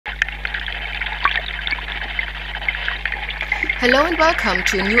Hello and welcome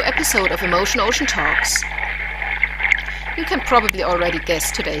to a new episode of Emotion Ocean Talks. You can probably already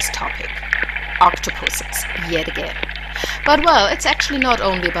guess today's topic. Octopuses, yet again. But well, it's actually not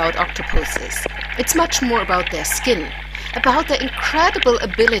only about octopuses. It's much more about their skin, about their incredible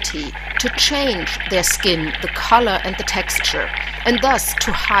ability to change their skin, the color and the texture, and thus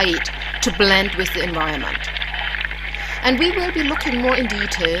to hide, to blend with the environment. And we will be looking more in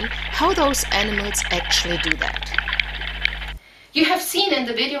detail how those animals actually do that. You have seen in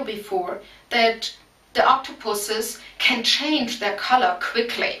the video before that the octopuses can change their color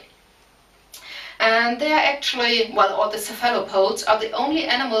quickly. And they are actually, well, all the cephalopods are the only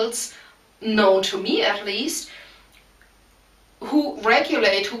animals, known to me at least, who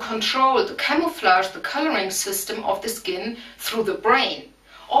regulate, who control the camouflage, the coloring system of the skin through the brain.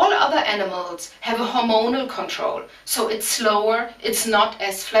 All other animals have a hormonal control, so it's slower, it's not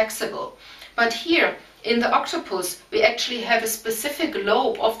as flexible. But here, in the octopus, we actually have a specific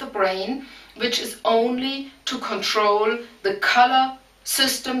lobe of the brain which is only to control the color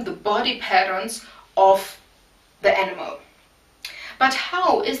system, the body patterns of the animal. But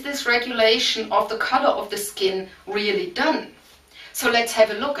how is this regulation of the color of the skin really done? So let's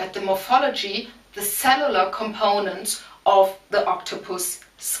have a look at the morphology, the cellular components of the octopus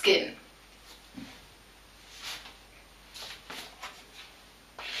skin.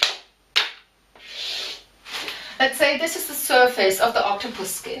 Let's say this is the surface of the octopus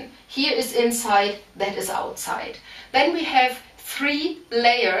skin. Here is inside, that is outside. Then we have 3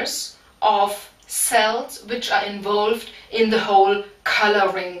 layers of cells which are involved in the whole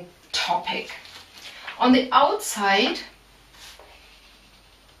coloring topic. On the outside,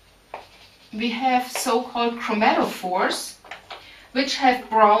 we have so-called chromatophores, which have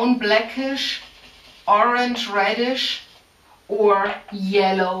brown, blackish, orange, reddish, or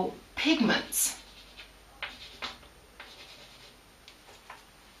yellow pigments.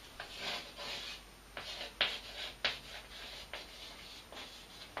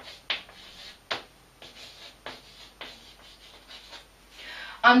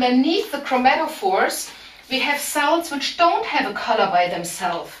 Underneath the chromatophores, we have cells which don't have a color by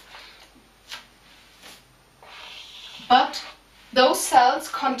themselves. But those cells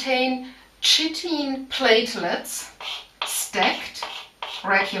contain chitin platelets stacked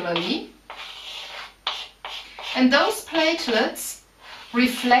regularly. And those platelets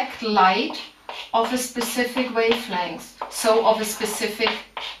reflect light of a specific wavelength, so of a specific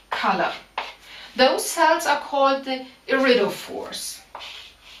color. Those cells are called the iridophores.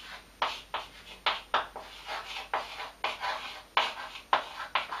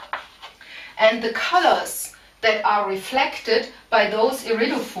 And the colors that are reflected by those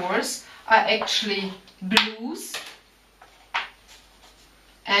iridophores are actually blues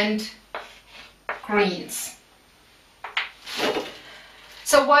and greens.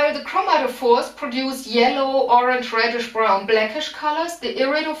 So while the chromatophores produce yellow, orange, reddish, brown, blackish colors, the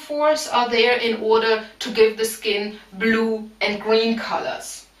iridophores are there in order to give the skin blue and green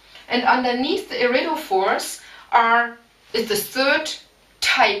colors. And underneath the iridophores is the third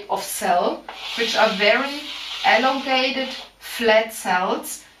type of cell, which are very elongated, flat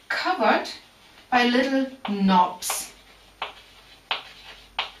cells covered by little knobs.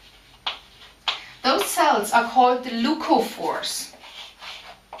 Those cells are called the leucophores.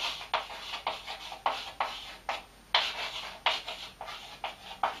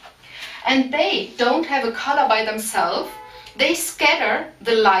 And they don't have a color by themselves. They scatter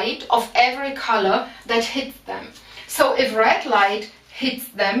the light of every color that hits them. So if red light hits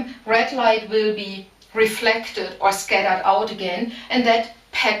them, red light will be reflected or scattered out again, and that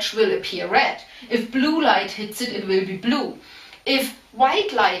patch will appear red. If blue light hits it, it will be blue. If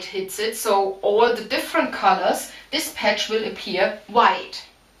white light hits it, so all the different colors, this patch will appear white.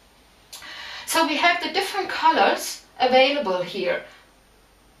 So we have the different colors available here.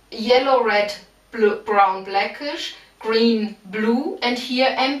 Yellow, red, blue, brown, blackish, green, blue, and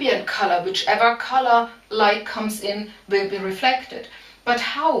here ambient color. Whichever color light comes in will be reflected. But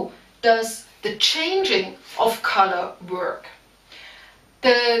how does the changing of color work?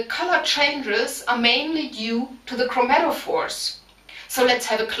 The color changes are mainly due to the chromatophores. So let's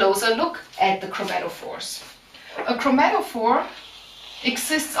have a closer look at the chromatophores. A chromatophore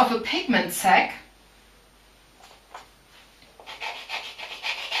exists of a pigment sac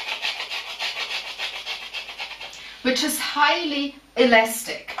which is highly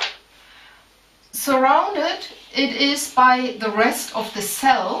elastic. Surrounded it is by the rest of the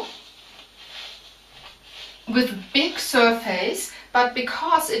cell with big surface, but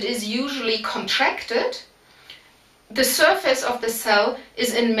because it is usually contracted, the surface of the cell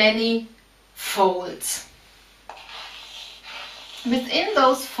is in many folds. within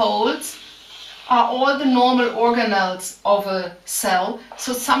those folds are all the normal organelles of a cell.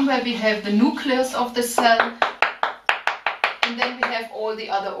 So somewhere we have the nucleus of the cell, and then we have all the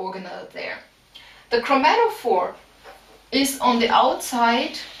other organelles there. The chromatophore is on the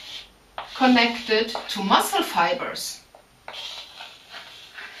outside connected to muscle fibers.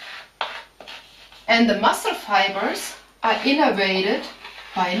 And the muscle fibers are innervated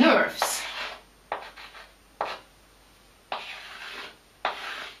by nerves.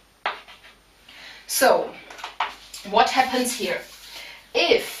 So, what happens here?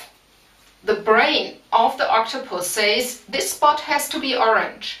 If the brain of the octopus says this spot has to be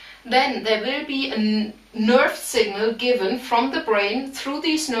orange, then there will be a nerve signal given from the brain through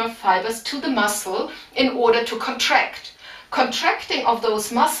these nerve fibers to the muscle in order to contract. Contracting of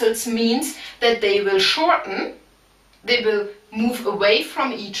those muscles means that they will shorten, they will move away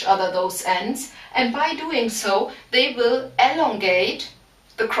from each other, those ends, and by doing so they will elongate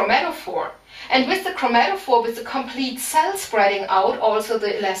the chromatophore. And with the chromatophore, with the complete cell spreading out, also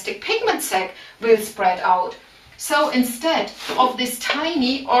the elastic pigment sac will spread out. So instead of this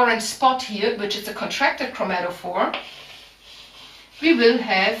tiny orange spot here, which is a contracted chromatophore, we will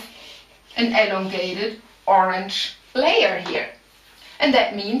have an elongated orange layer here. And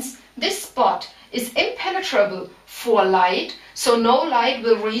that means this spot is impenetrable for light, so no light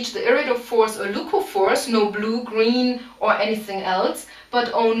will reach the iridophores or leucophores, no blue, green or anything else,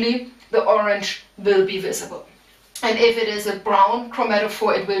 but only the orange will be visible. And if it is a brown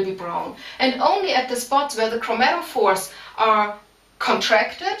chromatophore, it will be brown. And only at the spots where the chromatophores are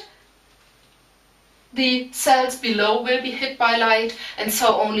contracted, the cells below will be hit by light, and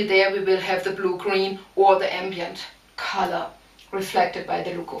so only there we will have the blue-green or the ambient color reflected by the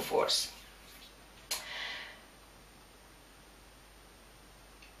leucophores.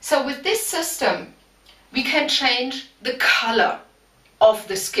 So with this system, we can change the color of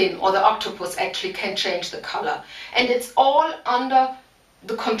the skin, or the octopus actually can change the color. And it's all under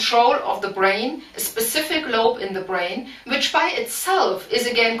the control of the brain, a specific lobe in the brain, which by itself is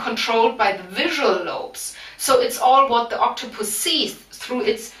again controlled by the visual lobes. So it's all what the octopus sees through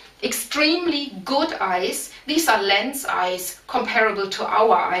its extremely good eyes. These are lens eyes comparable to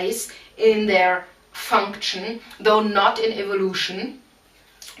our eyes in their function, though not in evolution,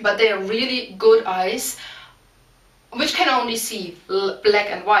 but they are really good eyes, which can only see black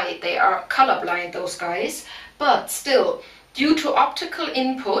and white. They are colorblind, those guys, but still, due to optical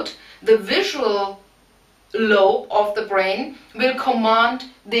input, the visual lobe of the brain will command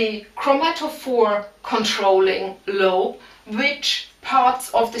the chromatophore controlling lobe, which parts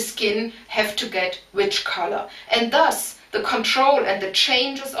of the skin have to get which color. And thus, the control and the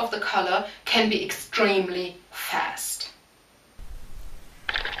changes of the color can be extremely fast.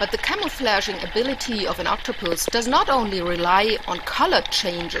 But the camouflaging ability of an octopus does not only rely on color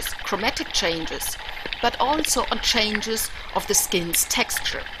changes, chromatic changes, but also on changes of the skin's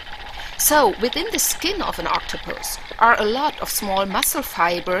texture. So, within the skin of an octopus are a lot of small muscle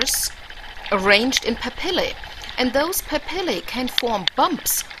fibers arranged in papillae, and those papillae can form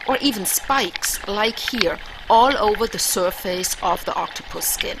bumps or even spikes, like here, all over the surface of the octopus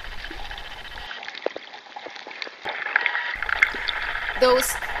skin.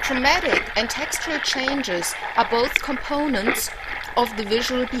 Those chromatic and textural changes are both components of the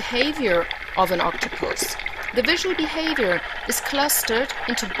visual behavior of an octopus. The visual behavior is clustered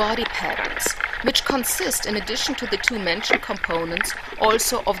into body patterns, which consist, in addition to the two mentioned components,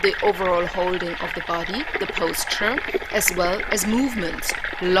 also of the overall holding of the body, the posture, as well as movements,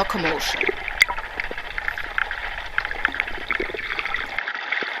 locomotion.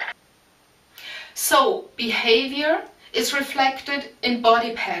 So, behavior is reflected in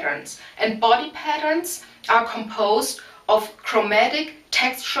body patterns, and body patterns are composed of chromatic,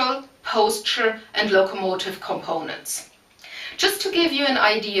 textural, posture and locomotive components. Just to give you an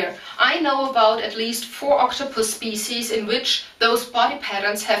idea, I know about at least 4 octopus species in which those body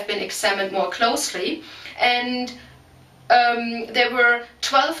patterns have been examined more closely, and there were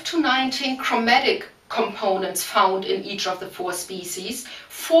 12 to 19 chromatic components found in each of the 4 species,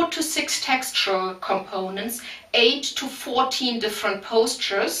 4 to 6 textural components, 8 to 14 different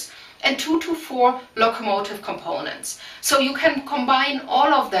postures, and 2 to 4 locomotive components. So you can combine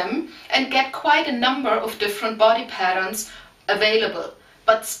all of them and get quite a number of different body patterns available.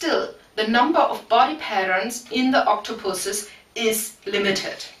 But still, the number of body patterns in the octopuses is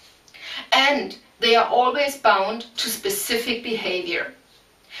limited. And they are always bound to specific behavior.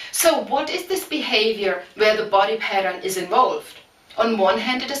 So what is this behavior where the body pattern is involved? On one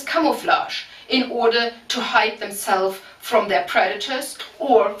hand, it is camouflage, in order to hide themselves from their predators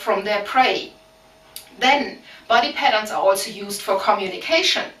or from their prey. Then, body patterns are also used for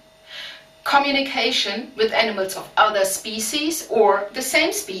communication. Communication with animals of other species or the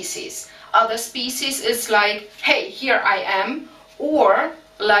same species. Other species is like, hey, here I am, or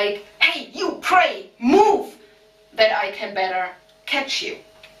like, hey, you prey, move, that I can better catch you.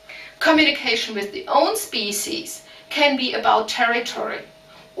 Communication with the own species can be about territory,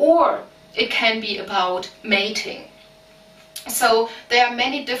 or it can be about mating. So there are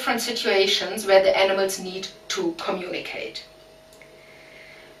many different situations where the animals need to communicate.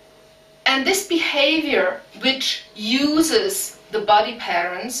 And this behavior, which uses the body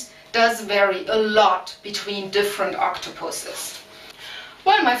patterns, does vary a lot between different octopuses.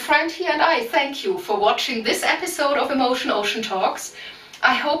 Well, my friend here and I thank you for watching this episode of Emotion Ocean Talks.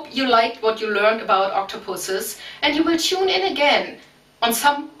 I hope you liked what you learned about octopuses, and you will tune in again on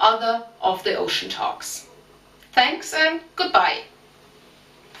some other of the Ocean Talks. Thanks and goodbye.